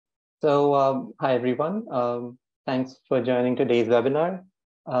Hi everyone. Thanks for joining today's webinar.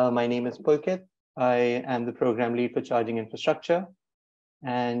 My name is Pulkit. I am the program lead for charging infrastructure.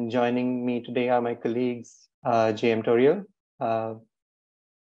 And joining me today are my colleagues, JM Toriel,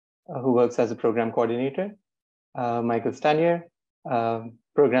 who works as a program coordinator, Michael Stanier,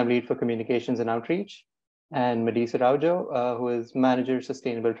 program lead for communications and outreach, and Madisa Raujo, who is manager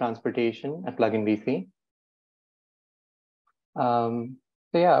sustainable transportation at CleanBC.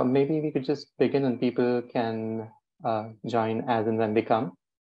 So yeah, maybe we could just begin and people can join as and when they come.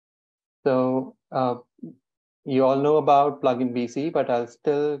 So you all know about CleanBC, but I'll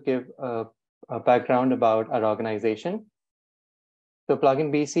still give a background about our organization. So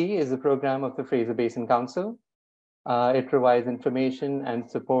CleanBC is a program of the Fraser Basin Council. It provides information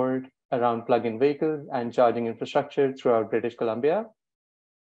and support around plug-in vehicles and charging infrastructure throughout British Columbia.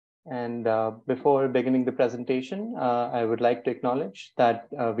 And before beginning the presentation, I would like to acknowledge that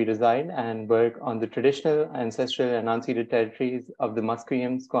we reside and work on the traditional, ancestral, and unceded territories of the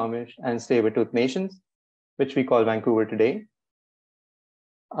Musqueam, Squamish, and Tsleil-Waututh nations, which we call Vancouver today.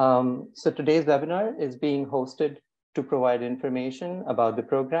 So today's webinar is being hosted to provide information about the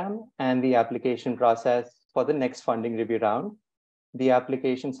program and the application process for the next funding review round. The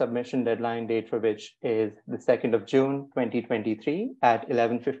application submission deadline date for which is the 2nd of June, 2023 at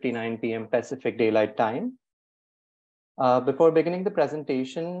 11:59 p.m. Pacific Daylight Time. Before beginning the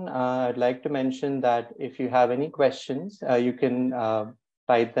presentation, I'd like to mention that if you have any questions, you can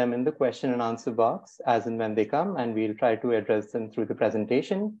type them in the question and answer box as and when they come, and we'll try to address them through the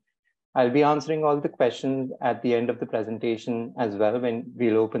presentation. I'll be answering all the questions at the end of the presentation as well, when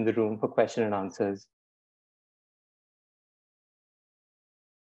we'll open the room for question and answers.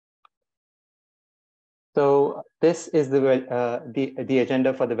 So this is the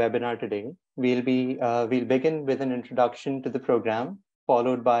agenda for the webinar today. We'll begin with an introduction to the program,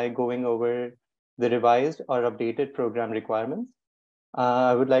 followed by going over the revised or updated program requirements.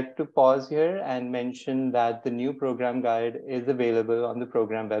 I would like to pause here and mention that the new program guide is available on the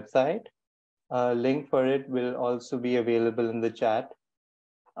program website. A link for it will also be available in the chat.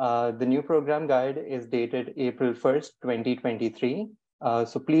 The new program guide is dated April 1st, 2023.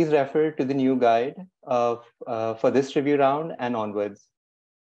 So please refer to the new guide for this review round and onwards.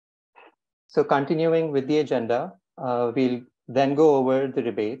 So continuing with the agenda, we'll then go over the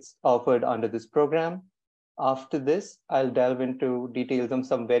rebates offered under this program. After this, I'll delve into details on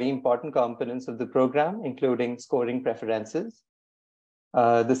some very important components of the program, including scoring preferences,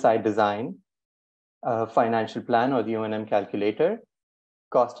 the site design, financial plan or the O&M calculator,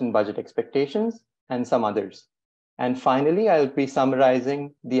 cost and budget expectations, and some others. And finally, I'll be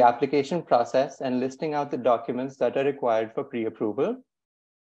summarizing the application process and listing out the documents that are required for pre-approval.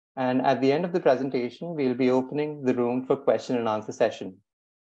 And at the end of the presentation, we'll be opening the room for question and answer session.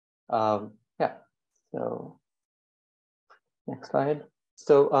 So next slide.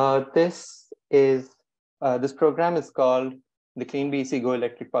 So this program is called the CleanBC Go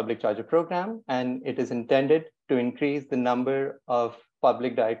Electric Public Charger Program, and it is intended to increase the number of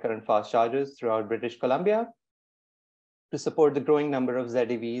public direct current fast chargers throughout British Columbia to support the growing number of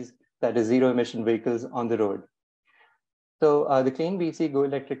ZEVs, that is zero emission vehicles, on the road. So the CleanBC Go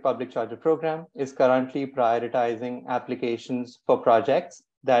Electric Public Charger Program is currently prioritizing applications for projects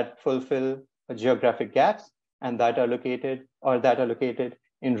that fulfill geographic gaps and that are located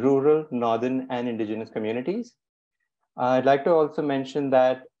in rural, northern, and Indigenous communities. I'd like to also mention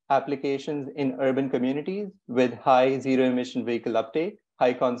that applications in urban communities with high zero emission vehicle uptake,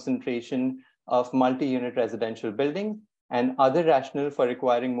 high concentration of multi-unit residential buildings, and other rationale for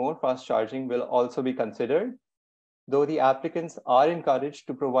requiring more fast charging will also be considered, though the applicants are encouraged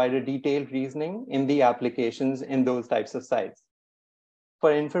to provide a detailed reasoning in the applications in those types of sites.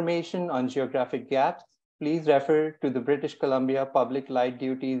 For information on geographic gaps, please refer to the British Columbia Public Light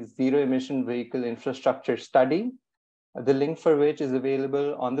Duty Zero Emission Vehicle Infrastructure Study, the link for which is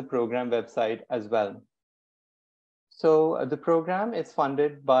available on the program website as well. So the program is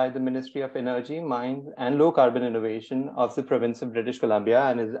funded by the Ministry of Energy, Mines, and Low Carbon Innovation of the province of British Columbia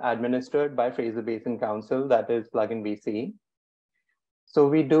and is administered by Fraser Basin Council, that is CleanBC. So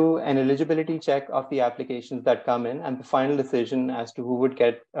we do an eligibility check of the applications that come in, and the final decision as to who would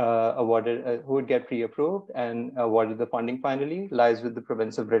get awarded, who would get pre-approved and awarded the funding finally lies with the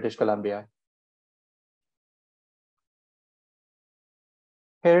province of British Columbia.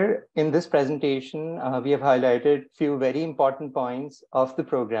 Here in this presentation, we have highlighted a few very important points of the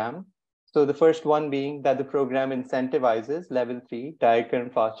program. So the first one being that the program incentivizes level 3 direct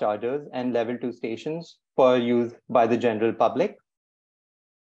current fast chargers and level 2 stations for use by the general public.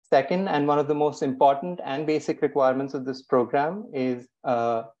 Second, and one of the most important and basic requirements of this program is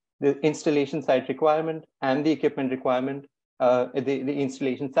the installation site requirement and the equipment requirement, the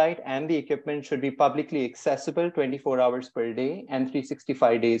installation site and the equipment should be publicly accessible 24 hours per day and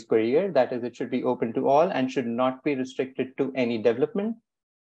 365 days per year. That is, it should be open to all and should not be restricted to any development.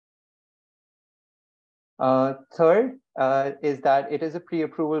 Third is that it is a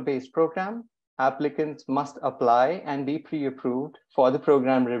pre-approval based program. Applicants must apply and be pre-approved for the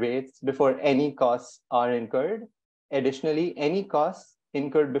program rebates before any costs are incurred. Additionally, any costs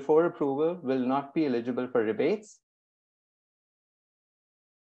incurred before approval will not be eligible for rebates.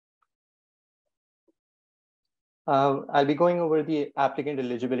 I'll be going over the applicant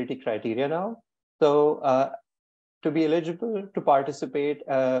eligibility criteria now. So to be eligible to participate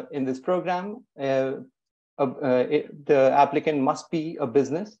in this program, the applicant must be a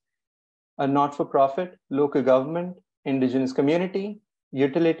business, a not-for-profit, local government, indigenous community,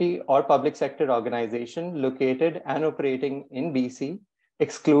 utility, or public sector organization located and operating in BC,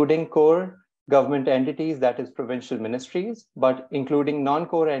 excluding core government entities, that is provincial ministries, but including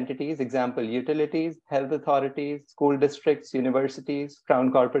non-core entities, example, utilities, health authorities, school districts, universities,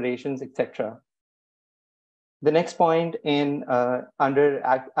 crown corporations, etc. The next point in under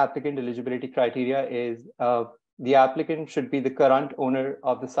applicant eligibility criteria is the applicant should be the current owner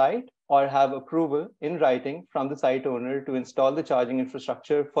of the site or have approval in writing from the site owner to install the charging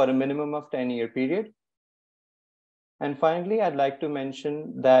infrastructure for a minimum of 10-year period. And finally, I'd like to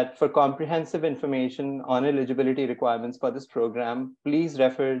mention that for comprehensive information on eligibility requirements for this program, please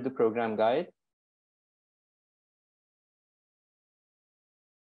refer the program guide.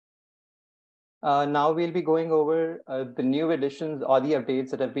 Now we'll be going over the new additions or the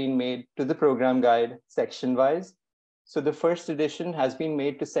updates that have been made to the program guide section-wise. So the first addition has been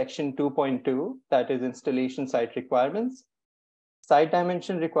made to section 2.2, that is installation site requirements. Site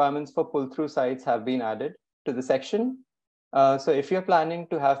dimension requirements for pull-through sites have been added to the section. So if you're planning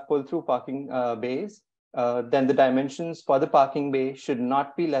to have pull-through parking bays, then the dimensions for the parking bay should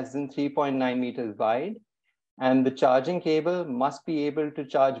not be less than 3.9 meters wide. And the charging cable must be able to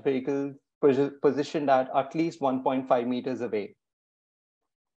charge vehicles positioned at least 1.5 meters away.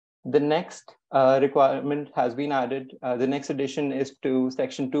 The next requirement has been added. The next addition is to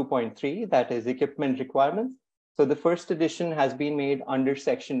section 2.3, that is equipment requirements. So the first addition has been made under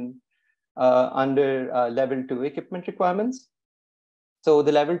section level 2 equipment requirements. So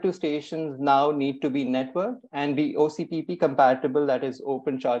the level 2 stations now need to be networked and be OCPP compatible, that is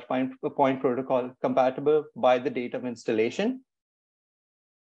Open Charge Point Protocol compatible by the date of installation.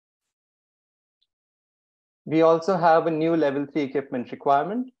 We also have a new level 3 equipment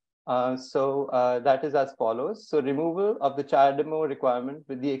requirement. That is as follows. So removal of the CHAdeMO requirement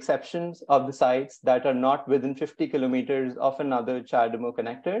with the exceptions of the sites that are not within 50 kilometers of another CHAdeMO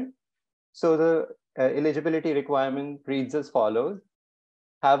connector. So the eligibility requirement reads as follows.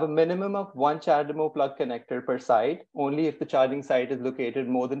 Have a minimum of one CHAdeMO plug connector per site, only if the charging site is located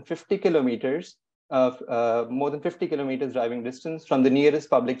more than 50 kilometers driving distance from the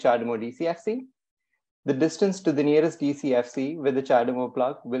nearest public CHAdeMO DCFC. The distance to the nearest DCFC with the CHAdeMO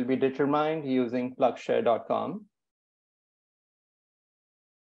plug will be determined using plugshare.com.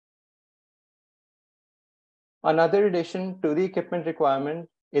 Another addition to the equipment requirement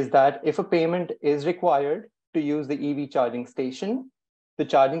is that if a payment is required to use the EV charging station, the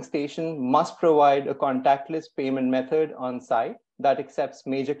charging station must provide a contactless payment method on site that accepts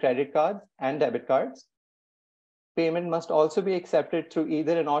major credit cards and debit cards. Payment must also be accepted through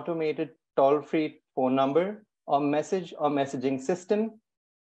either an automated toll-free phone number or message or messaging system,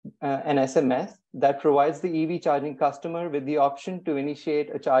 an SMS, that provides the EV charging customer with the option to initiate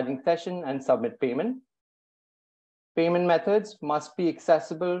a charging session and submit payment. Payment methods must be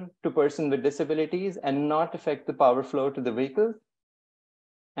accessible to persons with disabilities and not affect the power flow to the vehicle.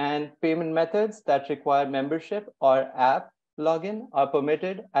 And payment methods that require membership or app login are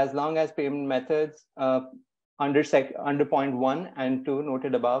permitted as long as payment methods under point 1 and 2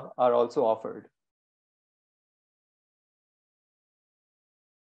 noted above are also offered.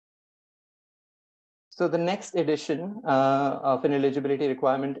 So the next addition of an eligibility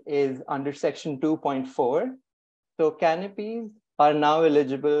requirement is under section 2.4. So canopies are now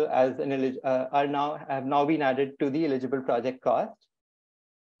eligible as have now been added to the eligible project cost.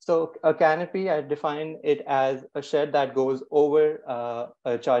 So a canopy, I define it as a shed that goes over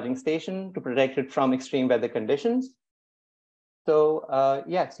a charging station to protect it from extreme weather conditions. So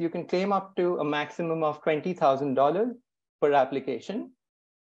yes, you can claim up to a maximum of $20,000 per application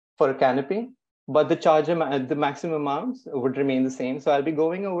for a canopy, but the maximum amounts would remain the same. So I'll be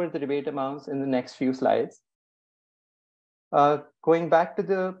going over the rebate amounts in the next few slides. Going back to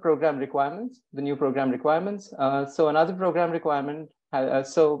the program requirements, the new program requirements. So another program requirement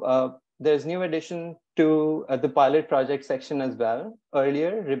There's new addition to the pilot project section as well.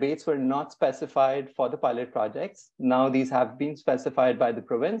 Earlier, rebates were not specified for the pilot projects. Now these have been specified by the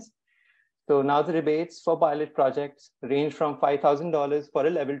province. So now the rebates for pilot projects range from $5,000 for a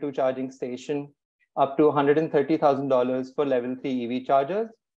level 2 charging station up to $130,000 for level 3 EV chargers,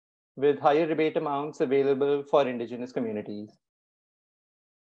 with higher rebate amounts available for Indigenous communities.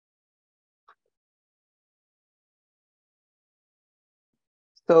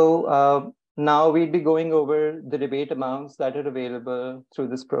 So now we'd be going over the rebate amounts that are available through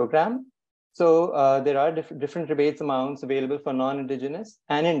this program. So there are different rebates amounts available for non-Indigenous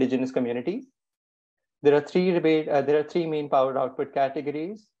and Indigenous communities. There are three main power output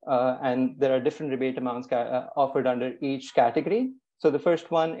categories, and there are different rebate amounts offered under each category. So the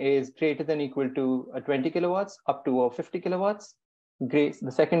first one is greater than equal to 20 kilowatts up to 50 kilowatts. The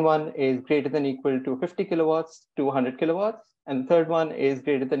second one is greater than equal to 50 kilowatts to 100 kilowatts. And the third one is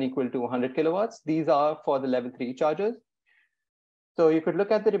greater than equal to 100 kilowatts. These are for the level 3 chargers. So you could look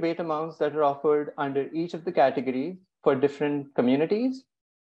at the rebate amounts that are offered under each of the categories for different communities.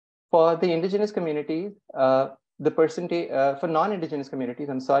 For the Indigenous communities, the percentage for non-Indigenous communities,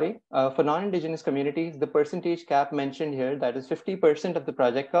 for non-Indigenous communities, the percentage cap mentioned here, that is 50% of the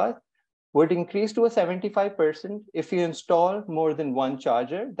project cost, would increase to a 75% if you install more than one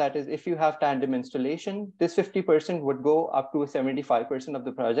charger. That is, if you have tandem installation, this 50% would go up to a 75% of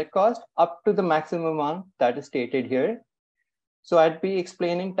the project cost, up to the maximum amount that is stated here. So I'd be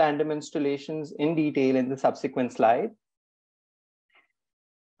explaining tandem installations in detail in the subsequent slide.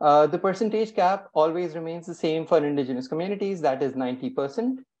 The percentage cap always remains the same for Indigenous communities, that is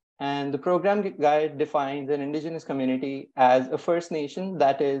 90%. And the program guide defines an Indigenous community as a First Nation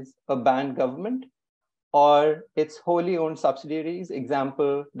that is a banned government or its wholly owned subsidiaries,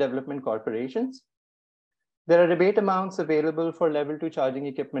 example, development corporations. There are rebate amounts available for level 2 charging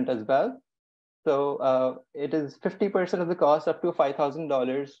equipment as well. So it is 50% of the cost up to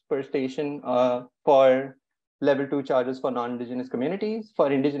 $5,000 per station for level 2 charges for non-Indigenous communities.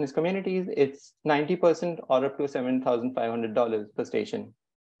 For Indigenous communities, it's 90% or up to $7,500 per station.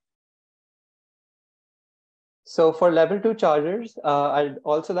 So for level 2 chargers, I'd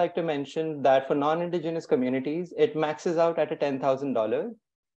also like to mention that for non-Indigenous communities, it maxes out at a $10,000.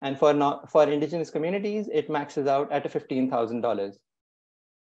 And for Indigenous communities, it maxes out at a $15,000.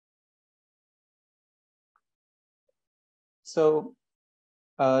 So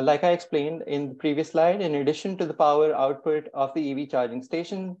like I explained in the previous slide, in addition to the power output of the EV charging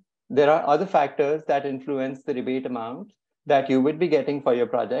station, there are other factors that influence the rebate amount that you would be getting for your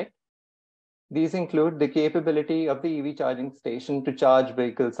project. These include the capability of the EV charging station to charge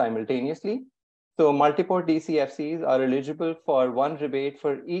vehicles simultaneously. So multi-port DCFCs are eligible for one rebate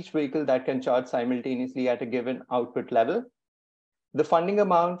for each vehicle that can charge simultaneously at a given output level. The funding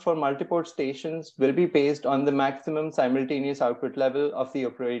amount for multi-port stations will be based on the maximum simultaneous output level of the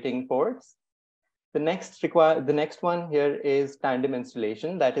operating ports. The next one here is tandem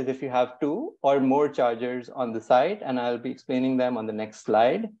installation. That is if you have 2 or more chargers on the site, and I'll be explaining them on the next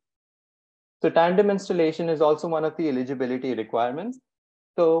slide. So tandem installation is also one of the eligibility requirements.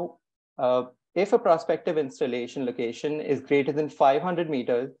 So if a prospective installation location is greater than 500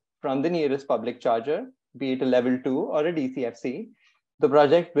 meters from the nearest public charger, be it a level 2 or a DCFC, the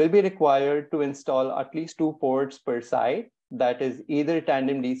project will be required to install at least 2 ports per site. That is either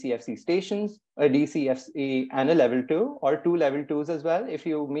tandem DCFC stations, a DCFC and a level 2, or 2 level 2s as well, if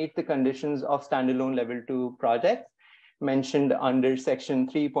you meet the conditions of standalone level 2 projects mentioned under section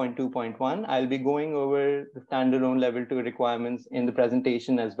 3.2.1. I'll be going over the standalone level 2 requirements in the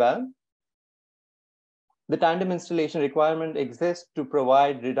presentation as well. The tandem installation requirement exists to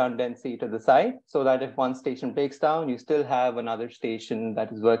provide redundancy to the site so that if one station breaks down, you still have another station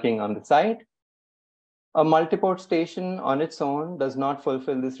that is working on the site. A multi-port station on its own does not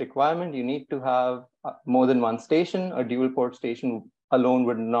fulfill this requirement. You need to have more than one station. A dual port station alone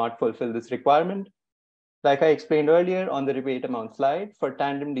would not fulfill this requirement. Like I explained earlier on the rebate amount slide, for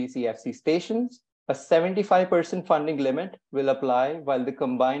tandem DCFC stations, a 75% funding limit will apply while the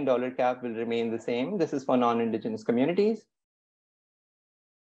combined dollar cap will remain the same. This is for non-Indigenous communities.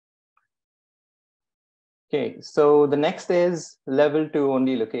 Okay, so the next is level 2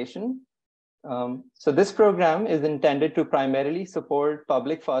 only location. So this program is intended to primarily support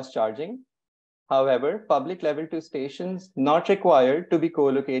public fast charging. However, public level 2 stations not required to be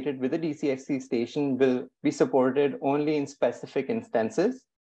co-located with a DCFC station will be supported only in specific instances.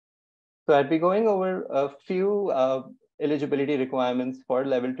 So I'd be going over a few eligibility requirements for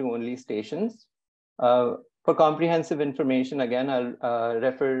level 2 only stations. For comprehensive information, again, I'll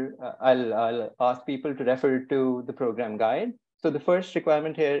ask people to refer to the program guide. So the first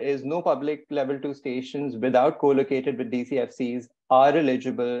requirement here is no public level 2 stations without co-located with DCFCs are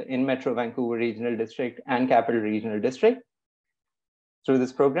eligible in Metro Vancouver Regional District and Capital Regional District through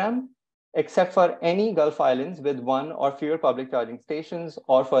this program, except for any Gulf Islands with one or fewer public charging stations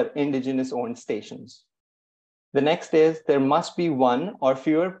or for Indigenous owned stations. The next is there must be one or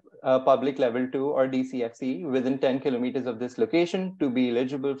fewer public level 2 or DCFC within 10 kilometers of this location to be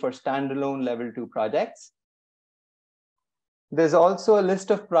eligible for standalone level 2 projects. There's also a list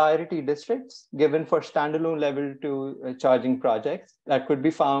of priority districts given for standalone level 2 charging projects that could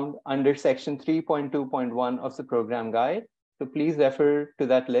be found under section 3.2.1 of the program guide. So please refer to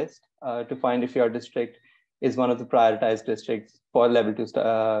that list to find if your district is one of the prioritized districts for level 2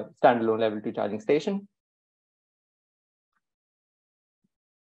 standalone level 2 charging station.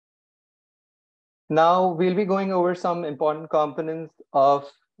 Now we'll be going over some important components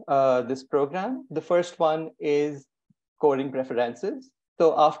of this program. The first one is scoring preferences.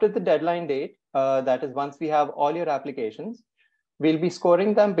 So after the deadline date, that is once we have all your applications, we'll be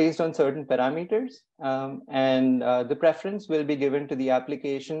scoring them based on certain parameters. And the preference will be given to the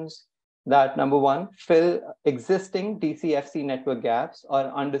applications that, number one, fill existing DCFC network gaps or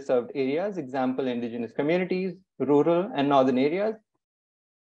underserved areas, example, Indigenous communities, rural and northern areas.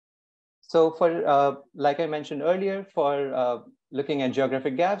 So for, like I mentioned earlier, for looking at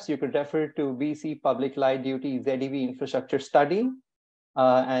geographic gaps, you could refer to BC Public Light Duty ZEV infrastructure study,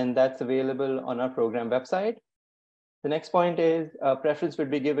 and that's available on our program website. The next point is preference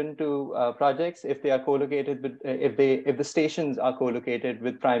would be given to projects if they are co-located with, if the stations are co-located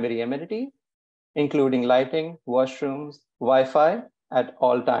with primary amenities, including lighting, washrooms, Wi-Fi at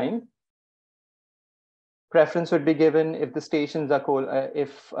all times. Preference would be given if the stations are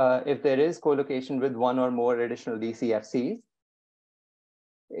if there is co-location with one or more additional DCFCs.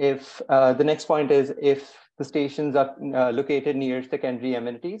 If the next point is if the stations are located near secondary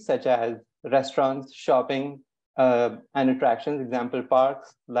amenities such as restaurants, shopping, and attractions, example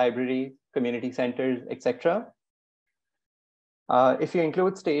parks, libraries, community centers, etc. If you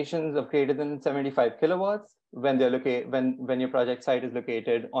include stations of greater than 75 kilowatts when they're when your project site is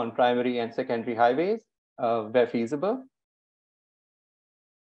located on primary and secondary highways, where feasible.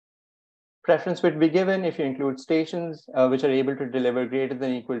 Preference would be given if you include stations which are able to deliver greater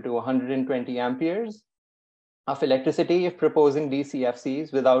than or equal to 120 amperes of electricity if proposing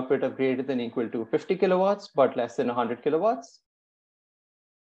DCFCs with output of greater than or equal to 50 kilowatts, but less than 100 kilowatts.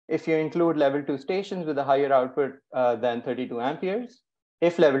 If you include level 2 stations with a higher output than 32 amperes,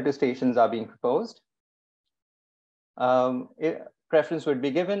 if level 2 stations are being proposed. Preference would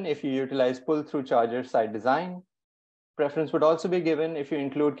be given if you utilize pull-through charger site design. Preference would also be given if you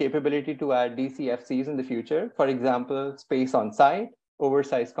include capability to add DCFCs in the future, for example, space on site,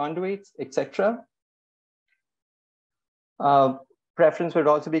 oversized conduits, etc. Preference would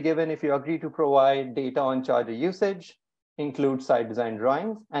also be given if you agree to provide data on charger usage, include site design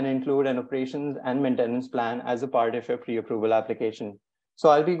drawings, and include an operations and maintenance plan as a part of your pre-approval application. So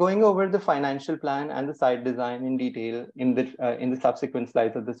I'll be going over the financial plan and the site design in detail in the subsequent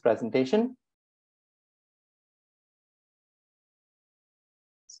slides of this presentation.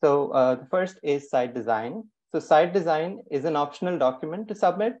 So the first is site design. So site design is an optional document to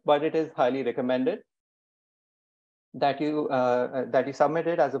submit, but it is highly recommended that you submit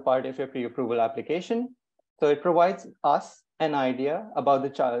it as a part of your pre-approval application. So it provides us an idea about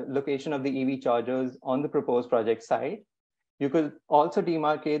the location of the EV chargers on the proposed project site. You could also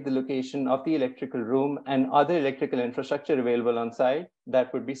demarcate the location of the electrical room and other electrical infrastructure available on site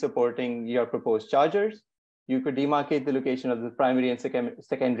that would be supporting your proposed chargers. You could demarcate the location of the primary and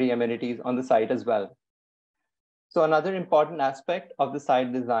secondary amenities on the site as well. So another important aspect of the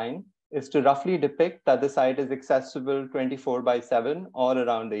site design is to roughly depict that the site is accessible 24/7 all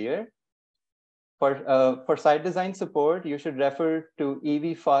around the year. For site design support, you should refer to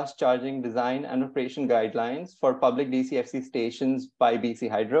EV fast charging design and operation guidelines for public DCFC stations by BC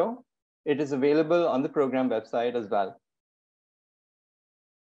Hydro. It is available on the program website as well.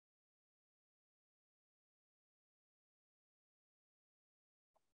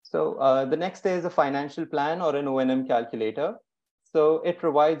 So the next is a financial plan or an O&M calculator. So it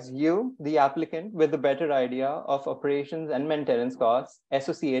provides you, the applicant, with a better idea of operations and maintenance costs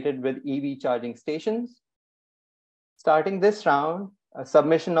associated with EV charging stations. Starting this round, a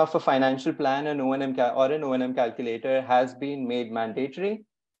submission of a financial plan and or an O&M calculator has been made mandatory.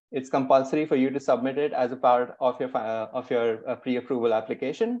 It's compulsory for you to submit it as a part of your pre-approval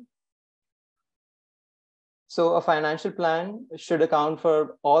application. So a financial plan should account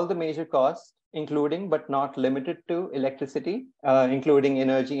for all the major costs, including but not limited to electricity, including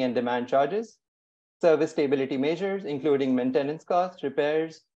energy and demand charges, service stability measures, including maintenance costs,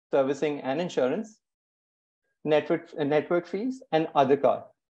 repairs, servicing, and insurance, network fees, and other costs.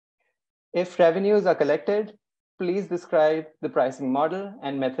 If revenues are collected, please describe the pricing model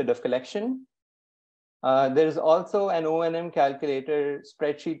and method of collection. There is also an O&M calculator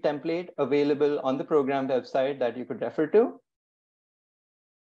spreadsheet template available on the program website that you could refer to.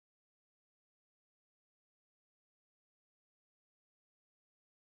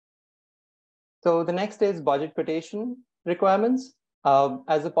 So the next is budget quotation requirements.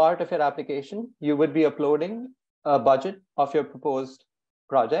 As a part of your application, you would be uploading a budget of your proposed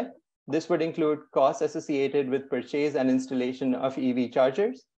project. This would include costs associated with purchase and installation of EV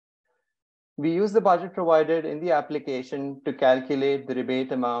chargers. We use the budget provided in the application to calculate the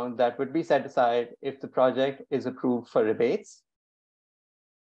rebate amount that would be set aside if the project is approved for rebates.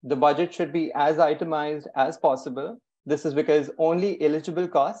 The budget should be as itemized as possible. This is because only eligible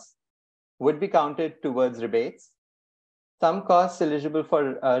costs would be counted towards rebates. Some costs eligible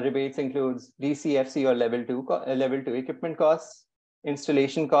for rebates includes DCFC or level two equipment costs,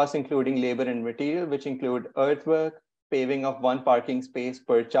 installation costs including labor and material, which include earthwork, paving of 1 parking space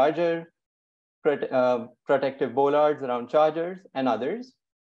per charger, protective bollards around chargers, and others.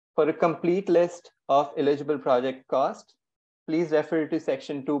 For a complete list of eligible project costs, please refer to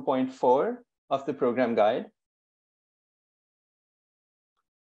section 2.4 of the program guide.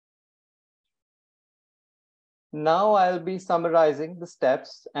 Now I'll be summarizing the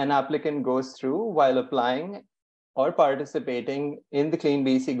steps an applicant goes through while applying or participating in the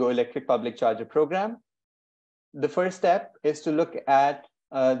CleanBC Go Electric Public Charger Program. The first step is to look at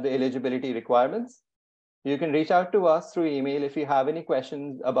the eligibility requirements. You can reach out to us through email if you have any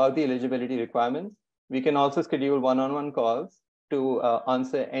questions about the eligibility requirements. We can also schedule one-on-one calls to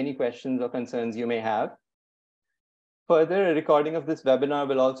answer any questions or concerns you may have. Further, a recording of this webinar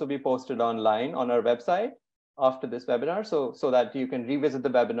will also be posted online on our website after this webinar, so that you can revisit the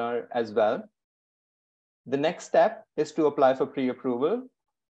webinar as well. The next step is to apply for pre-approval.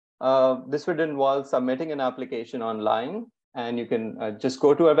 This would involve submitting an application online, and you can just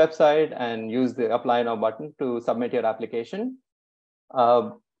go to our website and use the Apply Now button to submit your application.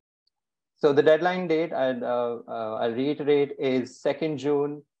 So the deadline date, I'll reiterate, is 2nd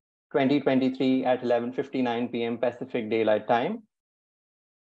June 2023 at 11:59 p.m. Pacific Daylight Time.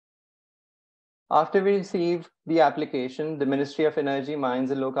 After we receive the application, the Ministry of Energy, Mines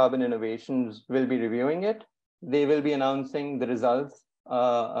and Low Carbon Innovations will be reviewing it. They will be announcing the results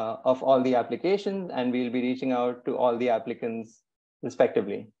of all the applications, and we'll be reaching out to all the applicants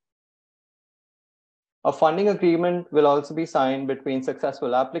respectively. A funding agreement will also be signed between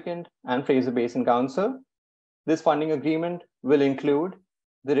successful applicant and Fraser Basin Council. This funding agreement will include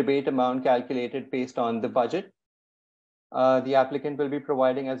the rebate amount calculated based on the budget the applicant will be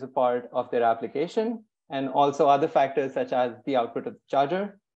providing as a part of their application, and also other factors such as the output of the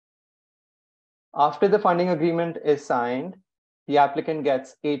charger. After the funding agreement is signed, the applicant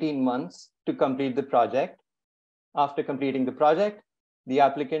gets 18 months to complete the project. After completing the project, the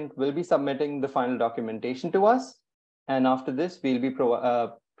applicant will be submitting the final documentation to us, and after this, we'll be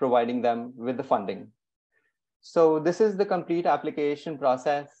providing them with the funding. So this is the complete application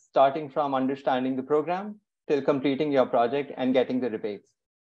process, starting from understanding the program till completing your project and getting the rebates.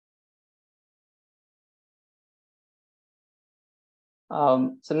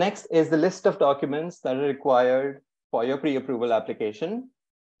 So next is the list of documents that are required for your pre-approval application.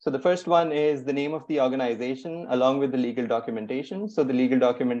 So the first one is the name of the organization along with the legal documentation. So the legal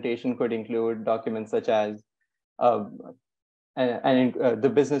documentation could include documents such as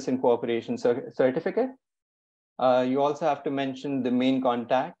the business incorporation certificate. You also have to mention the main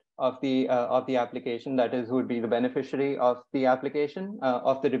contact of the application, that is, who would be the beneficiary of the application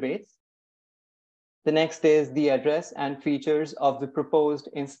of the rebates. The next is the address and features of the proposed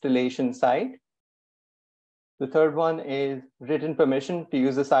installation site. The third one is written permission to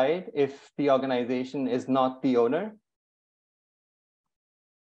use the site if the organization is not the owner.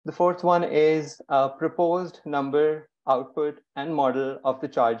 The fourth one is proposed number, output, and model of the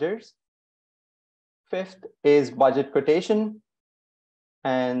chargers. Fifth is budget quotation.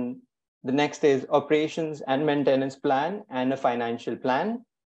 And the next is operations and maintenance plan and a financial plan.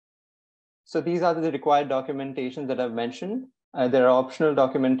 So these are the required documentation that I've mentioned. There are optional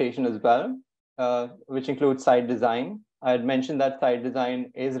documentation as well, which includes site design. I had mentioned that site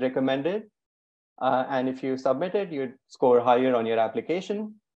design is recommended. And if you submit it, you'd score higher on your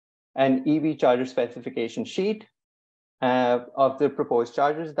application. An EV charger specification sheet of the proposed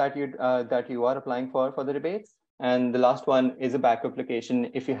chargers that you are applying for the rebates. And the last one is a backup location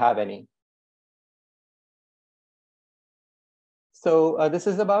if you have any. So this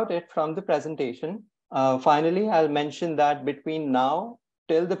is about it from the presentation. Finally, I'll mention that between now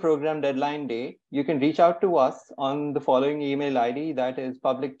till the program deadline date, you can reach out to us on the following email ID, that is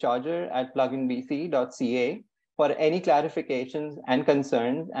publiccharger@pluginbc.ca, for any clarifications and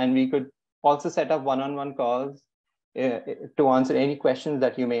concerns, and we could also set up one-on-one calls to answer any questions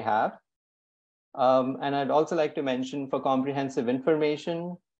that you may have. And I'd also like to mention, for comprehensive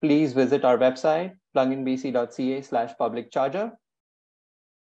information, please visit our website, pluginbc.ca/publiccharger.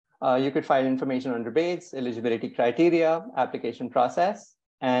 You could find information on rebates, eligibility criteria, application process,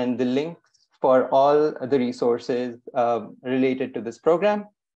 and the links for all the resources related to this program.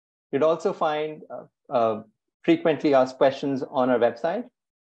 You'd also find frequently asked questions on our website.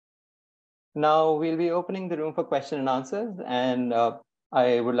 Now we'll be opening the room for question and answers, and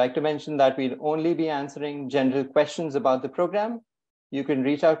I would like to mention that we'll only be answering general questions about the program. You can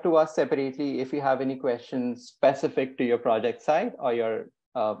reach out to us separately if you have any questions specific to your project site or your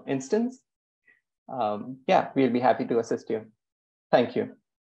instance. Yeah, we'll be happy to assist you. Thank you.